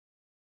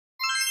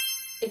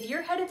If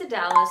you're headed to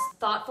Dallas,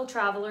 thoughtful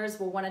travelers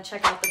will want to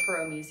check out the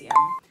Perot Museum.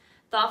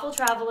 Thoughtful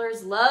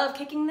travelers love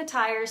kicking the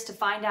tires to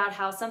find out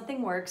how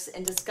something works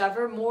and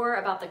discover more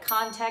about the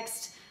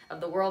context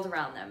of the world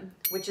around them,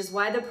 which is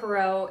why the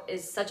Perot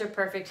is such a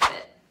perfect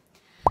fit.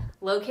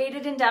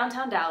 Located in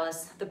downtown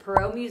Dallas, the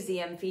Perot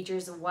Museum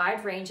features a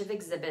wide range of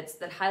exhibits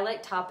that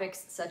highlight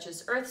topics such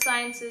as earth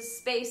sciences,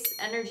 space,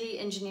 energy,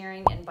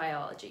 engineering, and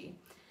biology.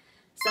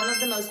 Some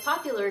of the most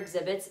popular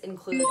exhibits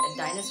include a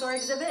dinosaur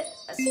exhibit,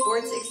 a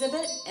sports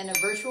exhibit, and a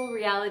virtual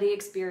reality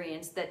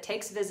experience that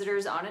takes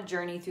visitors on a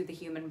journey through the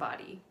human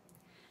body.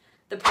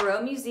 The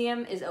Perot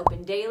Museum is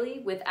open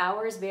daily, with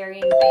hours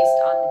varying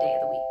based on the day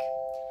of the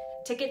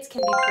week. Tickets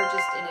can be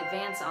purchased in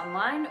advance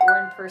online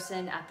or in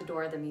person at the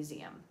door of the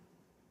museum.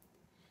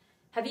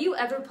 Have you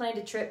ever planned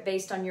a trip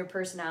based on your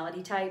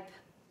personality type?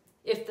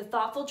 If the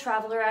thoughtful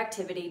traveler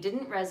activity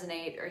didn't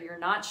resonate or you're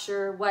not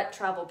sure what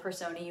travel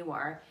persona you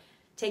are,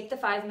 take the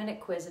 5-minute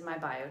quiz in my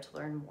bio to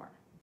learn more.